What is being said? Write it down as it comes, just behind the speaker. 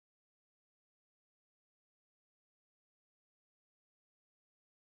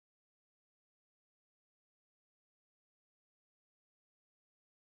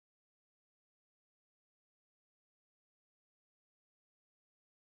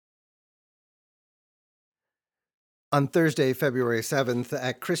On Thursday, February 7th,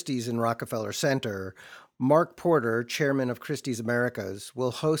 at Christie's in Rockefeller Center, Mark Porter, chairman of Christie's Americas,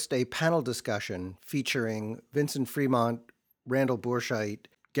 will host a panel discussion featuring Vincent Fremont, Randall Borscheit,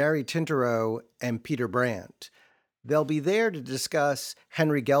 Gary Tintereau, and Peter Brandt. They'll be there to discuss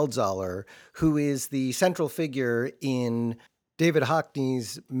Henry Geldzahler, who is the central figure in David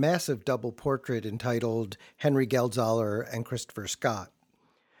Hockney's massive double portrait entitled Henry Geldzahler and Christopher Scott.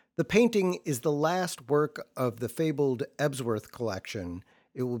 The painting is the last work of the fabled Ebsworth collection.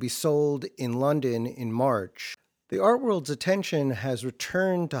 It will be sold in London in March. The art world's attention has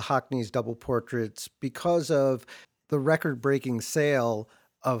returned to Hockney's double portraits because of the record-breaking sale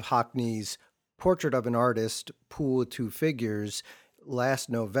of Hockney's Portrait of an Artist, Pool with Two Figures, last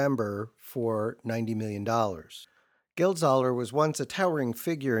November for $90 million. Geldzahler was once a towering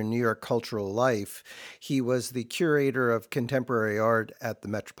figure in New York cultural life. He was the curator of contemporary art at the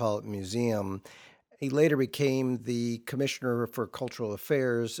Metropolitan Museum. He later became the commissioner for cultural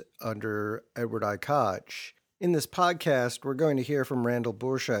affairs under Edward I. Koch. In this podcast, we're going to hear from Randall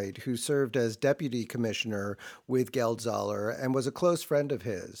Borscheit, who served as deputy commissioner with Geldzahler and was a close friend of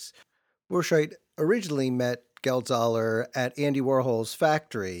his. Borscheit originally met Geldzahler at Andy Warhol's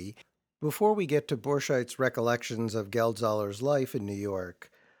factory. Before we get to Borscheit's recollections of Geldzahler's life in New York,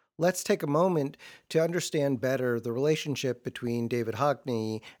 let's take a moment to understand better the relationship between David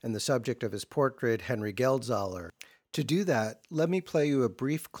Hockney and the subject of his portrait, Henry Geldzahler. To do that, let me play you a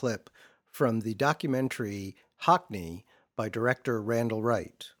brief clip from the documentary Hockney by director Randall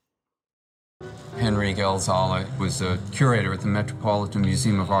Wright. Henry Geldzahler was a curator at the Metropolitan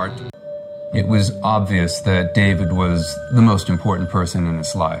Museum of Art. It was obvious that David was the most important person in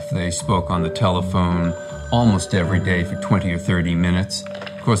his life. They spoke on the telephone almost every day for 20 or 30 minutes.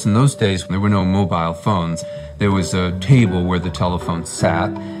 Of course, in those days, there were no mobile phones. There was a table where the telephone sat,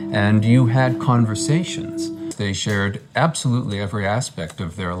 and you had conversations. They shared absolutely every aspect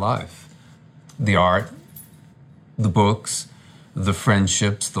of their life. The art, the books, the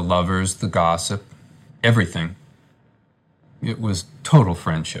friendships, the lovers, the gossip, everything. It was total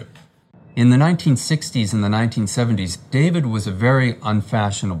friendship. In the 1960s and the 1970s, David was a very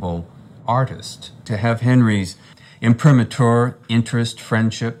unfashionable artist. To have Henry's imprimatur, interest,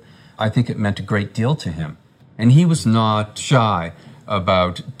 friendship, I think it meant a great deal to him. And he was not shy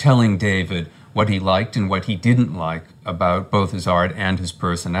about telling David what he liked and what he didn't like about both his art and his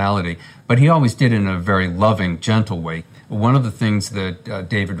personality. But he always did it in a very loving, gentle way. One of the things that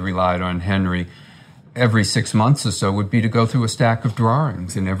David relied on Henry every 6 months or so would be to go through a stack of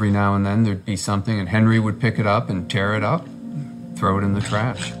drawings, and every now and then there'd be something, and Henry would pick it up and tear it up, throw it in the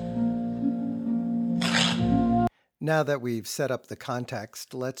trash. Now that we've set up the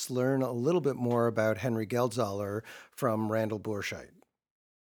context, let's learn a little bit more about Henry Geldzahler from Randall Borscheit.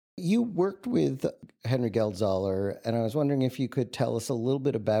 You worked with Henry Geldzahler, and I was wondering if you could tell us a little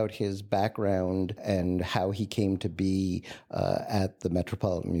bit about his background and how he came to be at the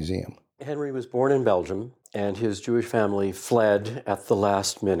Metropolitan Museum. Henry was born in Belgium, and his Jewish family fled at the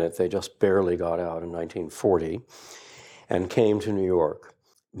last minute. They just barely got out in 1940 and came to New York.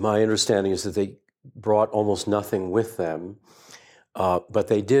 My understanding is that they brought almost nothing with them, but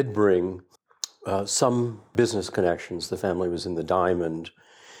they did bring some business connections. The family was in the diamond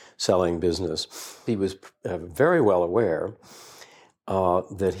selling business. He was very well aware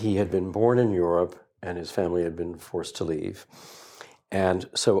that he had been born in Europe and his family had been forced to leave. And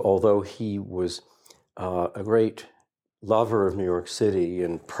so although he was a great lover of New York City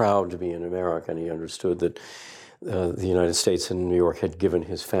and proud to be an American, he understood that the United States and New York had given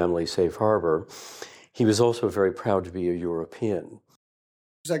his family safe harbor. He was also very proud to be a European.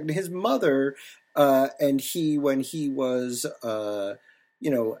 His mother and he, when he was, a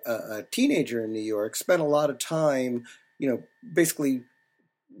teenager in New York, spent a lot of time, basically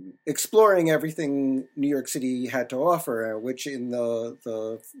exploring everything New York City had to offer, which in the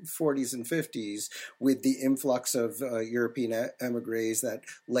 40s and 50s, with the influx of European emigres that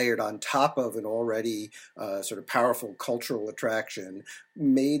layered on top of an already sort of powerful cultural attraction,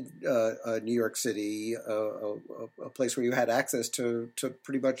 made New York City a place where you had access to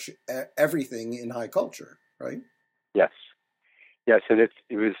pretty much everything in high culture, right? Yes, and it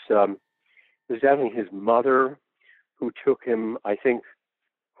was definitely his mother who took him, I think,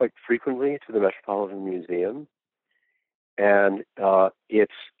 quite frequently to the Metropolitan Museum. And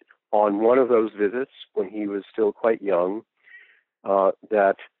it's on one of those visits when he was still quite young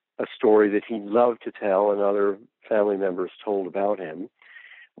that a story that he loved to tell and other family members told about him,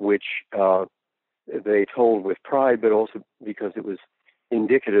 which they told with pride, but also because it was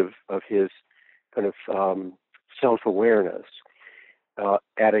indicative of his kind of self-awareness.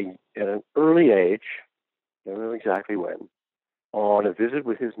 At an early age, don't know exactly when, on a visit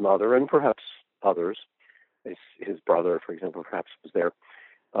with his mother and perhaps others, his brother, for example, perhaps was there,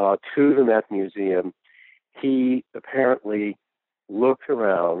 to the Met Museum. He apparently looked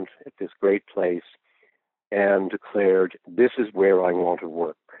around at this great place and declared, "This is where I want to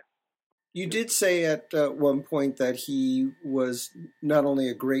work." You did say at one point that he was not only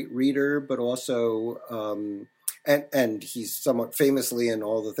a great reader, but also, and he's somewhat famously in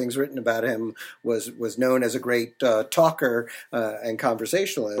all the things written about him, was known as a great talker and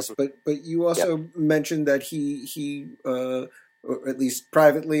conversationalist. But you also mentioned that he or at least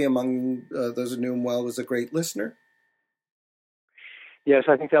privately among those who knew him well, was a great listener. Yes,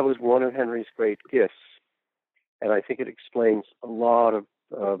 I think that was one of Henry's great gifts, and I think it explains a lot of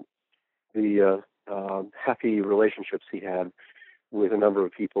the happy relationships he had with a number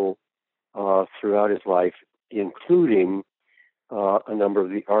of people throughout his life, including a number of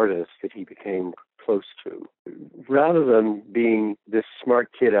the artists that he became close to. Rather than being this smart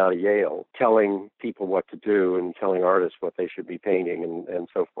kid out of Yale telling people what to do and telling artists what they should be painting and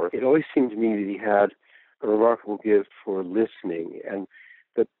so forth, it always seemed to me that he had a remarkable gift for listening, and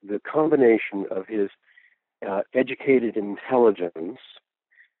the combination of his educated intelligence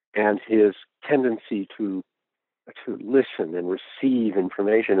and his tendency to listen and receive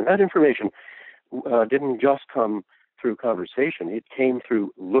information. And that information didn't just come through conversation. It came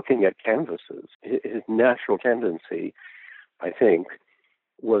through looking at canvases. His natural tendency, I think,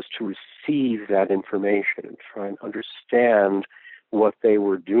 was to receive that information and try and understand what they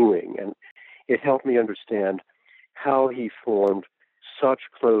were doing. And it helped me understand how he formed such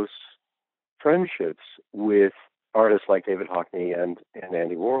close friendships with artists like David Hockney and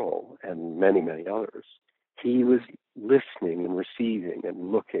Andy Warhol and many, many others. He was listening and receiving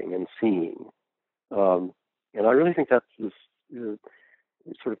and looking and seeing. And I really think that was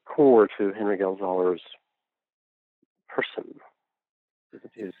sort of core to Henry Geldzahler's person,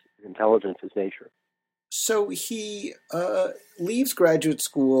 his intelligence, his nature. So he leaves graduate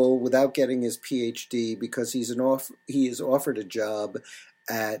school without getting his PhD because he is offered a job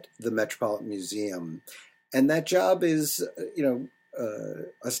at the Metropolitan Museum. And that job is,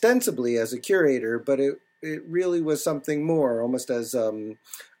 ostensibly as a curator, but it really was something more, almost as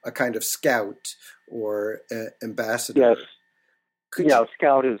a kind of scout or ambassador. Yes.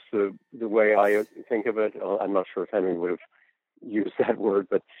 Scout is the way I think of it. I'm not sure if Henry would have used that word,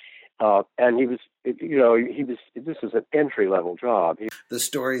 but and he was, this was an entry-level job. The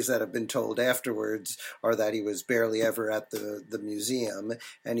stories that have been told afterwards are that he was barely ever at the museum,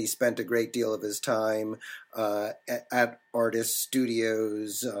 and he spent a great deal of his time at artist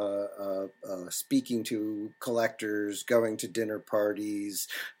studios, speaking to collectors, going to dinner parties,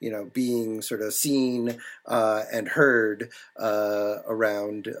 being sort of seen and heard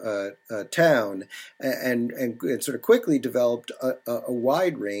around town, and sort of quickly developed a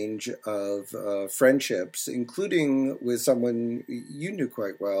wide range of friendships, including with someone you knew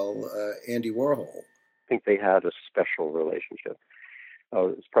quite well, Andy Warhol. I think they had a special relationship.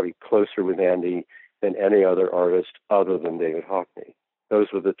 It's probably closer with Andy than any other artist other than David Hockney. Those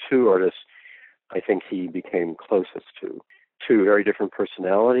were the two artists I think he became closest to. Two very different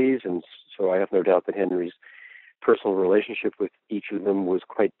personalities, and so I have no doubt that Henry's personal relationship with each of them was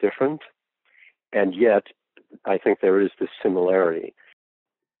quite different. And yet, I think there is this similarity.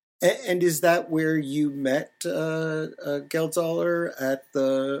 And is that where you met Geldzahler at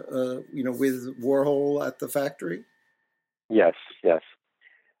the, with Warhol at the factory? Yes.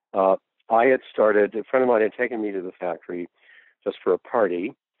 I had started, a friend of mine had taken me to the factory just for a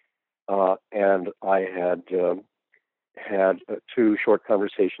party, and I had had two short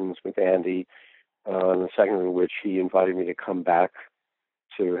conversations with Andy, the second of which he invited me to come back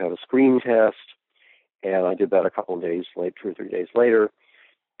to have a screen test, and I did that a couple of days late, 2 or 3 days later,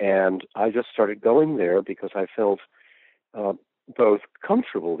 and I just started going there because I felt both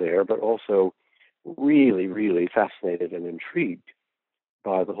comfortable there, but also really, really fascinated and intrigued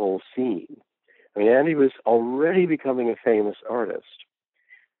by the whole scene. I mean, Andy was already becoming a famous artist,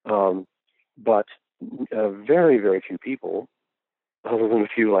 but very, very few people, other than a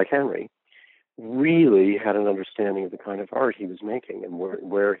few like Henry, really had an understanding of the kind of art he was making and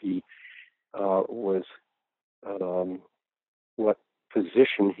where he was, what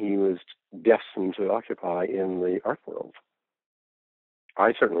position he was destined to occupy in the art world.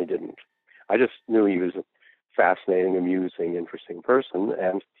 I certainly didn't. I just knew he was a fascinating, amusing, interesting person,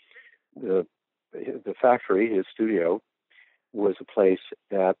 and the factory, his studio, was a place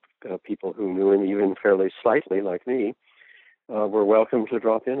that people who knew him even fairly slightly, like me, were welcome to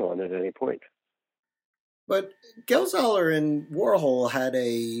drop in on at any point. But Gelsaler and Warhol had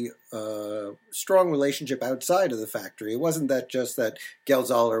a strong relationship outside of the factory. It wasn't that just that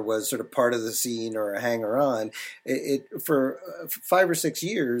Gelsaler was sort of part of the scene or a hanger-on. For 5 or 6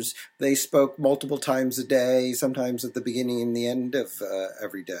 years, they spoke multiple times a day, sometimes at the beginning and the end of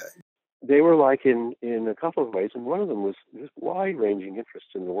every day. They were like in a couple of ways, and one of them was this wide-ranging interest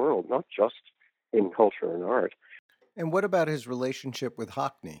in the world, not just in culture and art. And what about his relationship with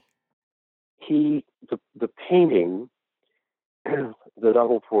Hockney? The painting, the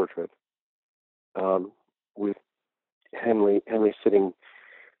double portrait, with Henry sitting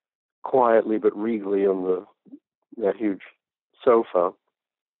quietly but regally on that huge sofa,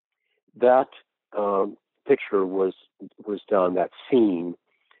 that picture was done. That scene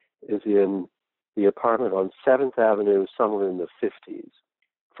is in the apartment on 7th Avenue, somewhere in the 50s.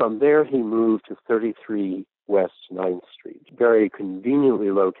 From there, he moved to 33 West 9th Street, very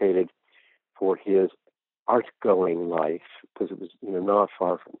conveniently located for his art-going life, because it was not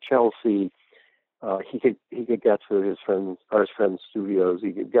far from Chelsea. He could get to his friends' studios.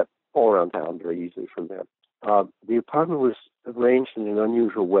 He could get all around town very easily from there. The apartment was arranged in an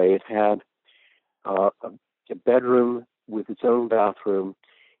unusual way. It had a bedroom with its own bathroom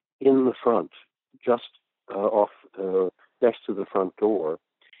in the front, just off next to the front door.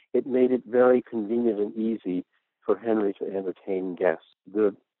 It made it very convenient and easy for Henry to entertain guests.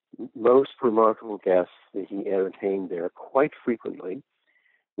 The most remarkable guests that he entertained there quite frequently,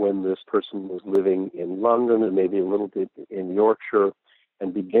 when this person was living in London and maybe a little bit in Yorkshire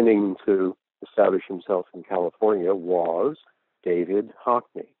and beginning to establish himself in California, was David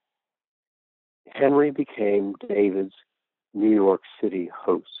Hockney. Henry became David's New York City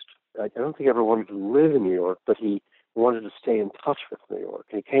host. I don't think he ever wanted to live in New York, but he wanted to stay in touch with New York.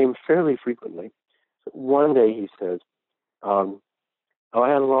 He came fairly frequently. So one day he said, I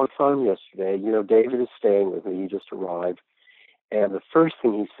had a long time yesterday. David is staying with me. He just arrived. And the first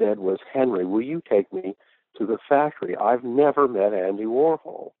thing he said was, Henry, will you take me to the factory? I've never met Andy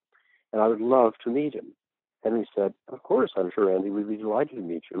Warhol, and I would love to meet him. Henry said, of course, I'm sure Andy would be delighted to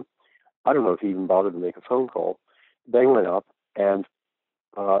meet you. I don't know if he even bothered to make a phone call. They went up, and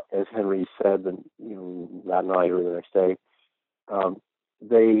as Henry said, that night or the next day,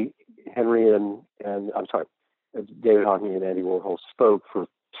 David Hockney and Andy Warhol spoke for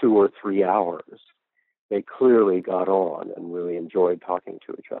 2 or 3 hours. They clearly got on and really enjoyed talking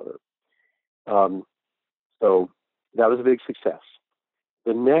to each other. So that was a big success.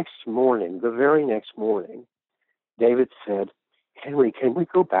 The very next morning, David said, Henry, can we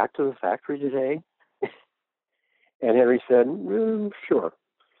go back to the factory today? And Henry said, sure.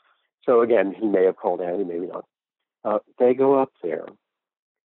 So again, he may have called Andy, maybe not. They go up there.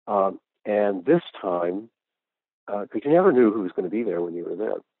 And this time, because you never knew who was going to be there when you were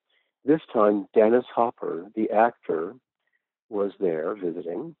there, this time Dennis Hopper, the actor, was there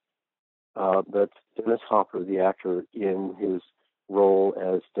visiting. But Dennis Hopper, the actor, in his role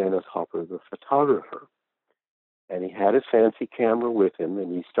as Dennis Hopper, the photographer. And he had his fancy camera with him,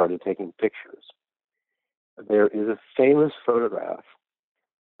 and he started taking pictures. There is a famous photograph,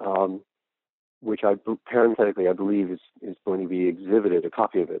 which parenthetically I believe is going to be exhibited. A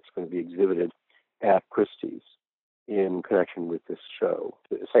copy of it's going to be exhibited at Christie's in connection with this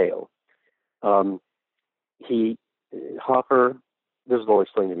sale. Hopper, this is all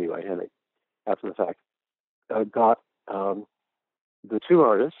explained to me by Henry after the fact, got the two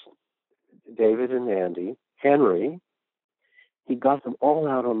artists, David and Andy, Henry. He got them all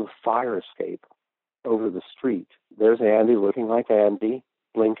out on the fire escape over the street. There's Andy looking like Andy,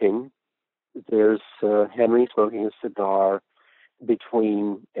 blinking. There's Henry smoking a cigar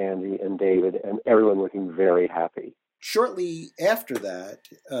between Andy and David, and everyone looking very happy. Shortly after that,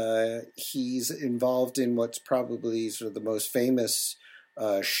 he's involved in what's probably sort of the most famous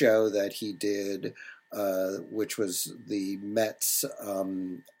show that he did, which was the Mets,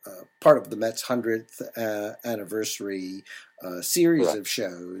 part of the Mets' 100th anniversary series of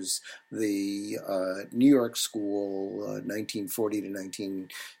shows, the New York School 1940 to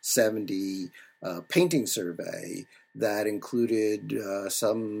 1970 painting survey that included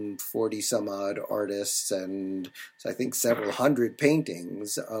some 40-some-odd artists and I think several hundred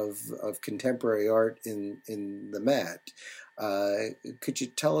paintings of contemporary art in the Met. Could you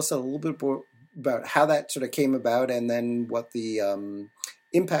tell us a little bit more about how that sort of came about and then what the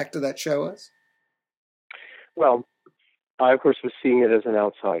impact of that show was? Well, I, of course, was seeing it as an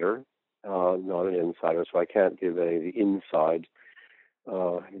outsider, not an insider, so I can't give the inside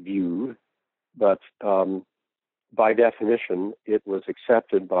view. But by definition, it was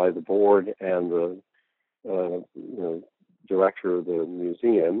accepted by the board and the director of the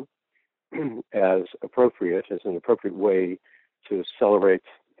museum as an appropriate way to celebrate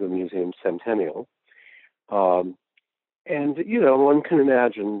the museum's centennial. And, one can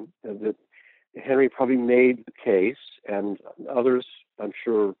imagine that Henry probably made the case, and others, I'm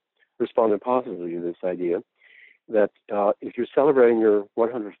sure, responded positively to this idea, that if you're celebrating your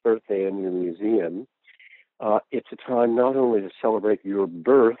 100th birthday in your museum, it's a time not only to celebrate your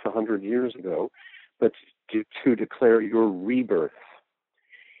birth 100 years ago, but to declare your rebirth.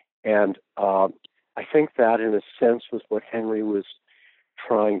 And I think that, in a sense, was what Henry was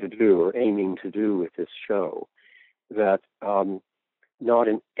trying to do or aiming to do with this show, that not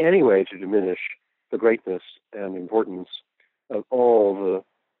in any way to diminish the greatness and importance of all the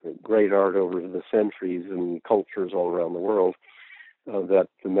great art over the centuries and cultures all around the world that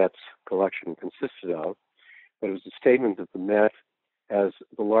the Met's collection consisted of, but it was a statement that the Met, as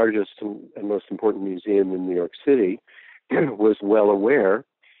the largest and most important museum in New York City, was well aware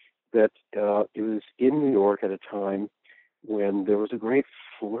that it was in New York at a time when there was a great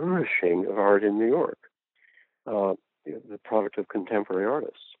flourishing of art in New York, the product of contemporary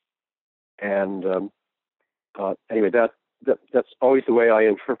artists. And anyway, that's always the way I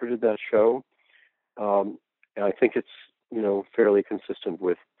interpreted that show. And I think it's, fairly consistent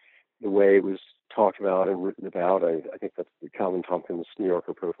with the way it was talked about and written about. I think that the Calvin Tompkins New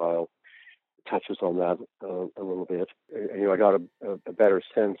Yorker profile touches on that a little bit. I got a better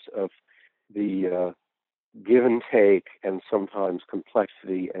sense of the give and take and sometimes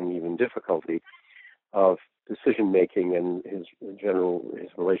complexity and even difficulty of decision making and his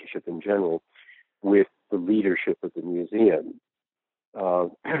relationship in general with the leadership of the museum.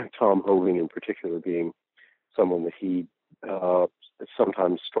 Tom Hoving in particular being someone that he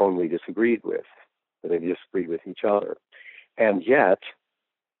sometimes strongly disagreed with, that they disagreed with each other. And yet,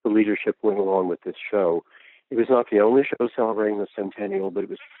 the leadership went along with this show. It was not the only show celebrating the centennial, but it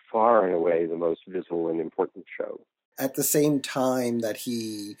was far and away the most visible and important show. At the same time that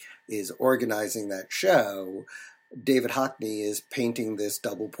he is organizing that show, David Hockney is painting this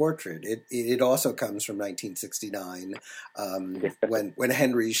double portrait. It also comes from 1969, when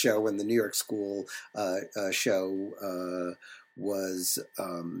Henry's show, when the New York School show was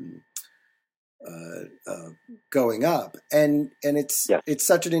going up, and it's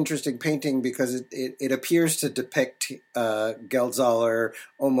such an interesting painting because it appears to depict Geldzahler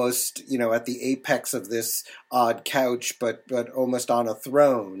almost at the apex of this odd couch, but almost on a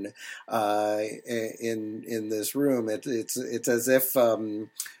throne in this room. It's as if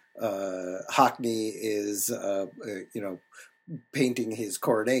Hockney is painting his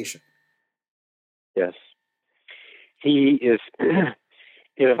coronation. Yes, he is.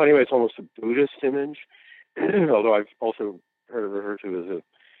 In a funny way, it's almost a Buddhist image, although I've also heard it referred to as a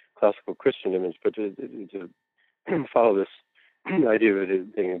classical Christian image. But to follow this idea of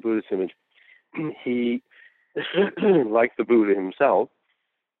it being a Buddhist image, he, like the Buddha himself,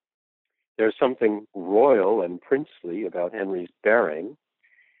 there's something royal and princely about Henry's bearing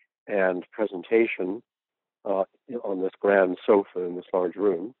and presentation on this grand sofa in this large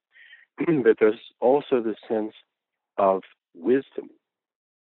room. But there's also the sense of wisdom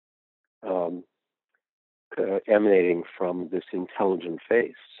emanating from this intelligent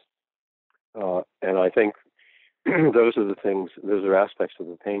face. And I think those are aspects of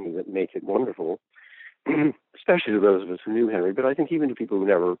the painting that make it wonderful, especially to those of us who knew Henry, but I think even to people who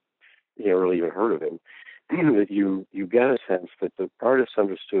never really even heard of him, that you get a sense that the artist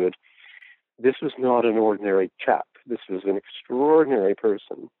understood this was not an ordinary chap. This was an extraordinary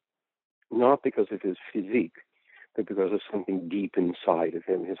person, not because of his physique, but because of something deep inside of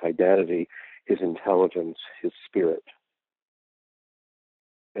him, his identity, his intelligence, his spirit.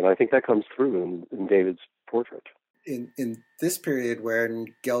 And I think that comes through in David's portrait. In this period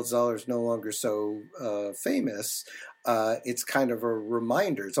when Geldzahler is no longer so famous, it's kind of a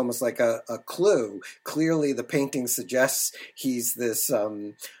reminder. It's almost like a clue. Clearly, the painting suggests he's this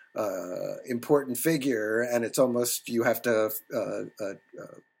important figure, and it's almost you have to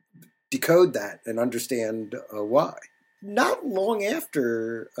decode that and understand why. Not long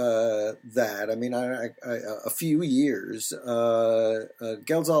after that, I mean, a few years,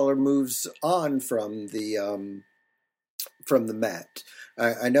 Geldzahler moves on from the Met.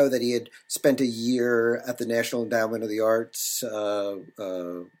 I know that he had spent a year at the National Endowment of the Arts,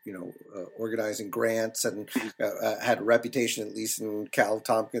 organizing grants, and had a reputation, at least in Cal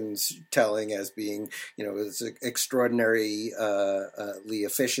Tompkins' telling, as being, this extraordinarily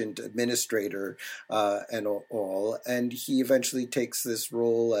efficient administrator and all. And he eventually takes this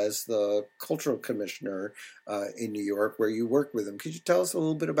role as the cultural commissioner in New York, where you work with him. Could you tell us a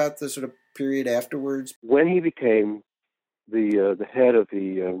little bit about the sort of period afterwards? When he became the head of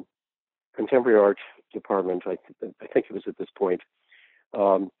the contemporary art department. I think it was at this point,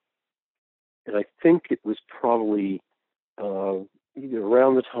 and I think it was probably either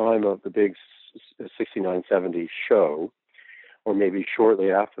around the time of the big 69-70 show, or maybe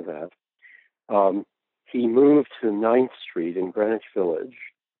shortly after that. He moved to 9th Street in Greenwich Village,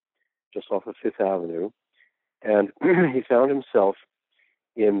 just off of Fifth Avenue, and he found himself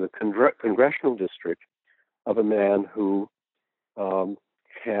in the congressional district of a man who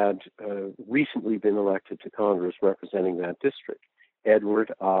had recently been elected to Congress representing that district,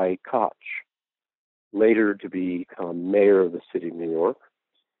 Edward I. Koch, later to become mayor of the city of New York,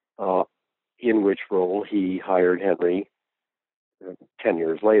 in which role he hired Henry 10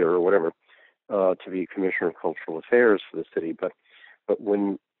 years later or whatever to be Commissioner of Cultural Affairs for the city. But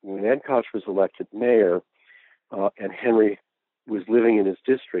when Ed Koch was elected mayor and Henry was living in his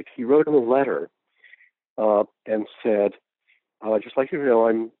district, he wrote him a letter and said, I'd just like you to know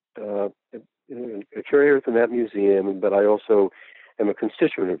I'm a curator at the Met Museum, but I also am a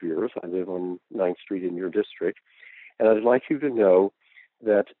constituent of yours. I live on 9th Street in your district. And I'd like you to know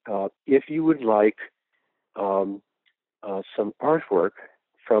that if you would like some artwork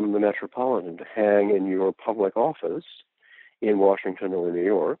from the Metropolitan to hang in your public office in Washington or New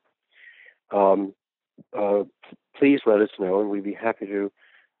York, please let us know, and we'd be happy to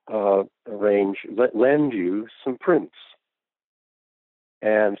lend you some prints.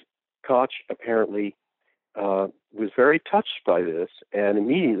 And Koch apparently was very touched by this and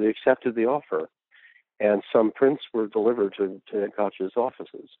immediately accepted the offer. And some prints were delivered to Koch's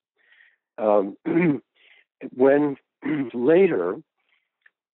offices. When later,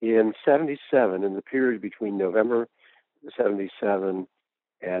 in 77, in the period between November 77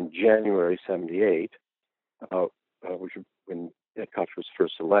 and January 78, which when Ed Koch was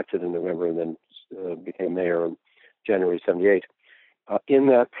first elected in November and then became mayor in January 78, in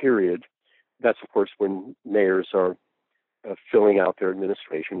that period, that's of course when mayors are filling out their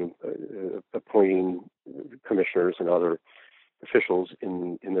administration, appointing commissioners and other officials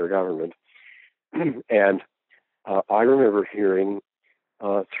in their government. And I remember hearing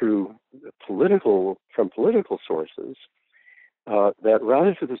from political sources that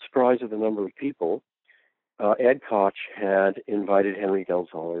rather to the surprise of the number of people, Ed Koch had invited Henry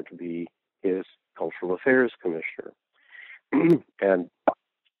Geldzahler to be his Cultural Affairs Commissioner. And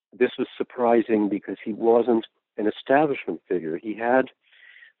this was surprising because he wasn't an establishment figure. He had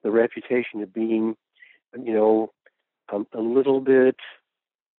the reputation of being, a little bit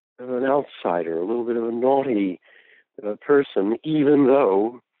of an outsider, a little bit of a naughty person, even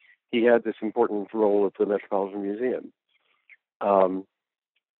though he had this important role at the Metropolitan Museum.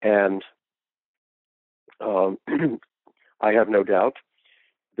 I have no doubt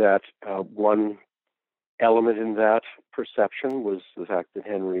that one element in that perception was the fact that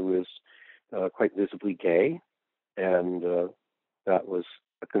Henry was quite visibly gay, and that was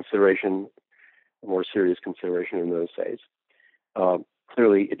a more serious consideration in those days.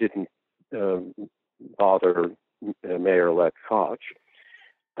 Clearly, it didn't bother Mayor-elect Koch.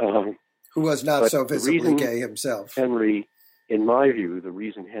 Who was not so visibly gay himself. Henry, in my view, the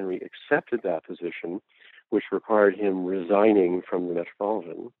reason Henry accepted that position, which required him resigning from the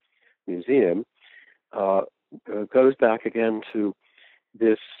Metropolitan Museum, goes back again to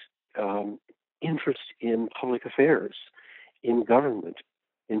this interest in public affairs, in government,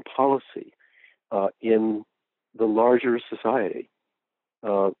 in policy, in the larger society,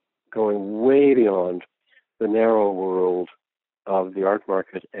 going way beyond the narrow world of the art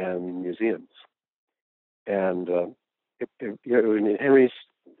market and museums. And in Henry's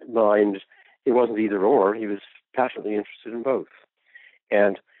mind, it wasn't either or. He was passionately interested in both.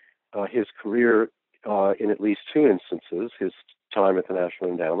 And his career, in at least two instances, his time at the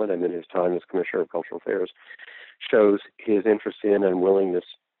National Endowment and then his time as Commissioner of Cultural Affairs, shows his interest in and willingness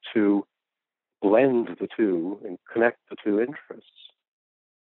to blend the two and connect the two interests.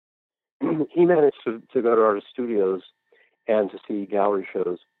 He managed to go to artist studios and to see gallery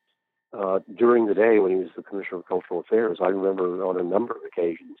shows during the day when he was the Commissioner of Cultural Affairs. I remember on a number of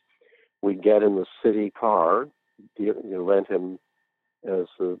occasions, we'd get in the city car, rent him as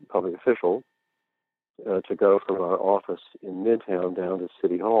a public official, to go from our office in Midtown down to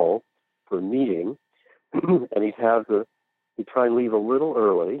City Hall for a meeting, and he'd try and leave a little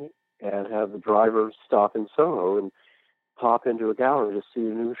early and have the driver stop in Soho and pop into a gallery to see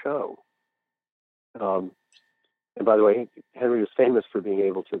a new show. And by the way, Henry was famous for being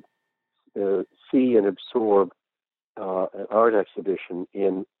able to see and absorb an art exhibition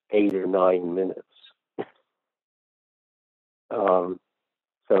in 8 or 9 minutes.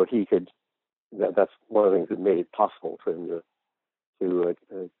 So he could. That's one of the things that made it possible for him to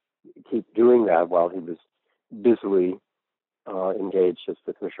keep doing that while he was busily engaged as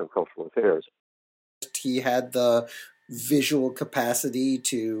the Commissioner of Cultural Affairs. He had the visual capacity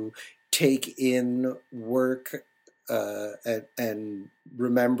to take in work and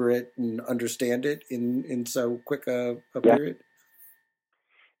remember it and understand it in so quick a period.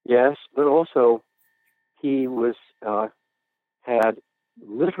 Yes, but also he was had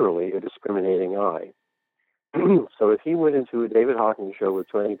literally a discriminating eye. So if he went into a David Hawkins show with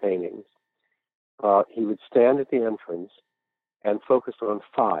 20 paintings, he would stand at the entrance and focus on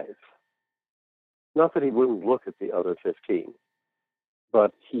 5. Not that he wouldn't look at the other 15,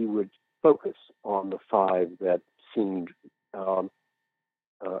 but he would focus on the 5 that seemed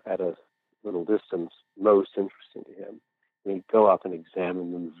at a little distance most interesting to him. And he'd go up and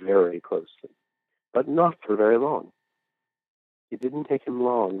examine them very closely, but not for very long. It didn't take him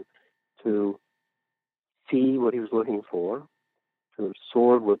long to see what he was looking for, to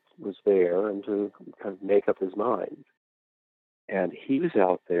absorb what was there, and to kind of make up his mind. And he was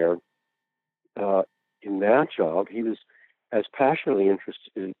out there in that job. He was as passionately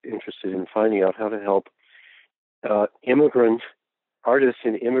interested in finding out how to help immigrant artists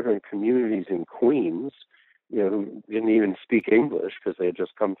in immigrant communities in Queens, who didn't even speak English because they had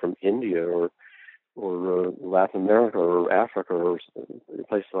just come from India or Latin America or Africa or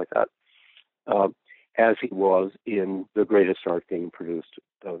places like that, as he was in the greatest art being produced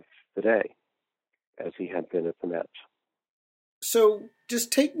of the day, as he had been at the Met. So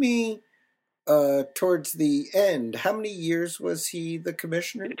just take me towards the end. How many years was he the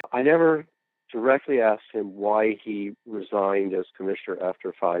commissioner? I never directly asked him why he resigned as commissioner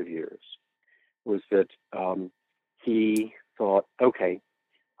after 5 years. Was that he thought, okay,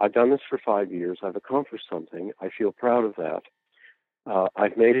 I've done this for 5 years. I've accomplished something. I feel proud of that.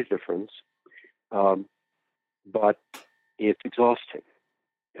 I've made a difference, but it's exhausting.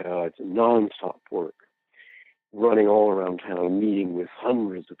 It's nonstop work, running all around town, meeting with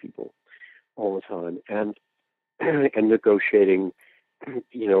hundreds of people all the time, and negotiating,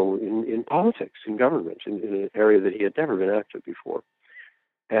 in politics, in government, in an area that he had never been active before.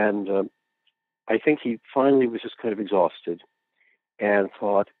 And I think he finally was just kind of exhausted and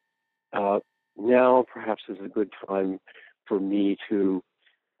thought, now perhaps is a good time for me to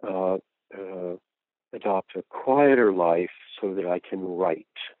adopt a quieter life so that I can write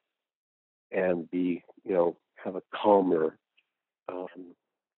and be, have a calmer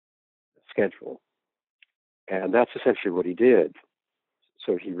schedule. And that's essentially what he did.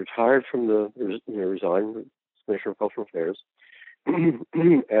 So he retired from resigned as Commissioner of Cultural Affairs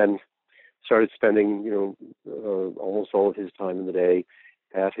and started spending, almost all of his time in the day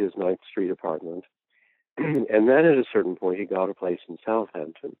at his 9th Street apartment. And then at a certain point, he got a place in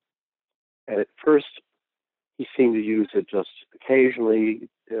Southampton. And at first, he seemed to use it just occasionally.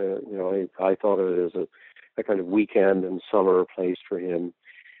 I thought of it as a kind of weekend and summer place for him.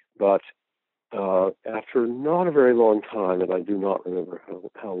 But after not a very long time, and I do not remember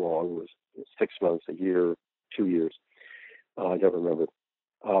how long, it was 6 months, a year, 2 years, I don't remember,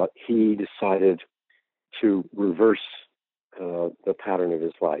 he decided to reverse the pattern of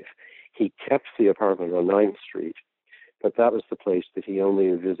his life. He kept the apartment on 9th Street, but that was the place that he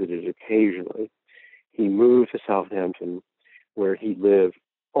only visited occasionally. He moved to Southampton, where he lived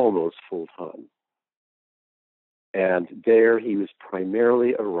almost full time. And there he was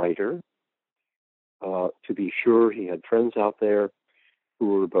primarily a writer. To be sure, he had friends out there who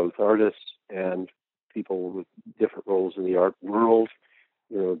were both artists and people with different roles in the art world,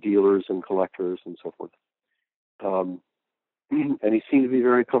 dealers and collectors and so forth. And he seemed to be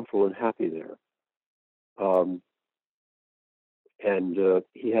very comfortable and happy there. And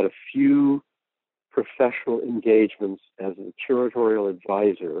he had a few professional engagements as a curatorial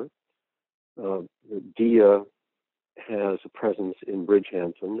advisor. DIA has a presence in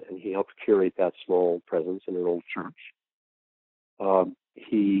Bridgehampton, and he helped curate that small presence in an old church.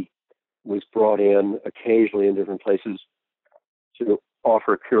 He was brought in occasionally in different places to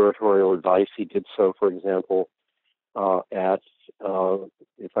offer curatorial advice. He did so, for example, at,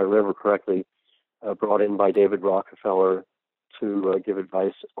 if I remember correctly, brought in by David Rockefeller to give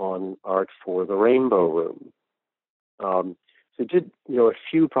advice on art for the Rainbow Room. So he did, a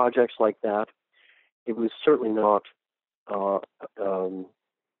few projects like that. It was certainly not a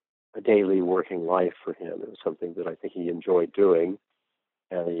daily working life for him. It was something that I think he enjoyed doing,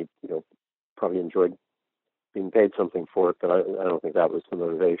 and he, probably enjoyed being paid something for it, but I don't think that was the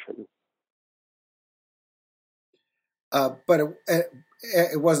motivation. But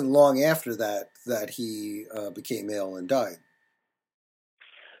it wasn't long after that he became ill and died.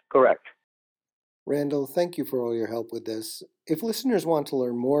 Correct. Randall, thank you for all your help with this. If listeners want to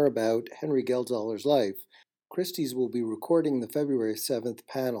learn more about Henry Geldzahler's life, Christie's will be recording the February 7th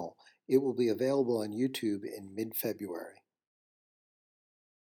panel. It will be available on YouTube in mid-February.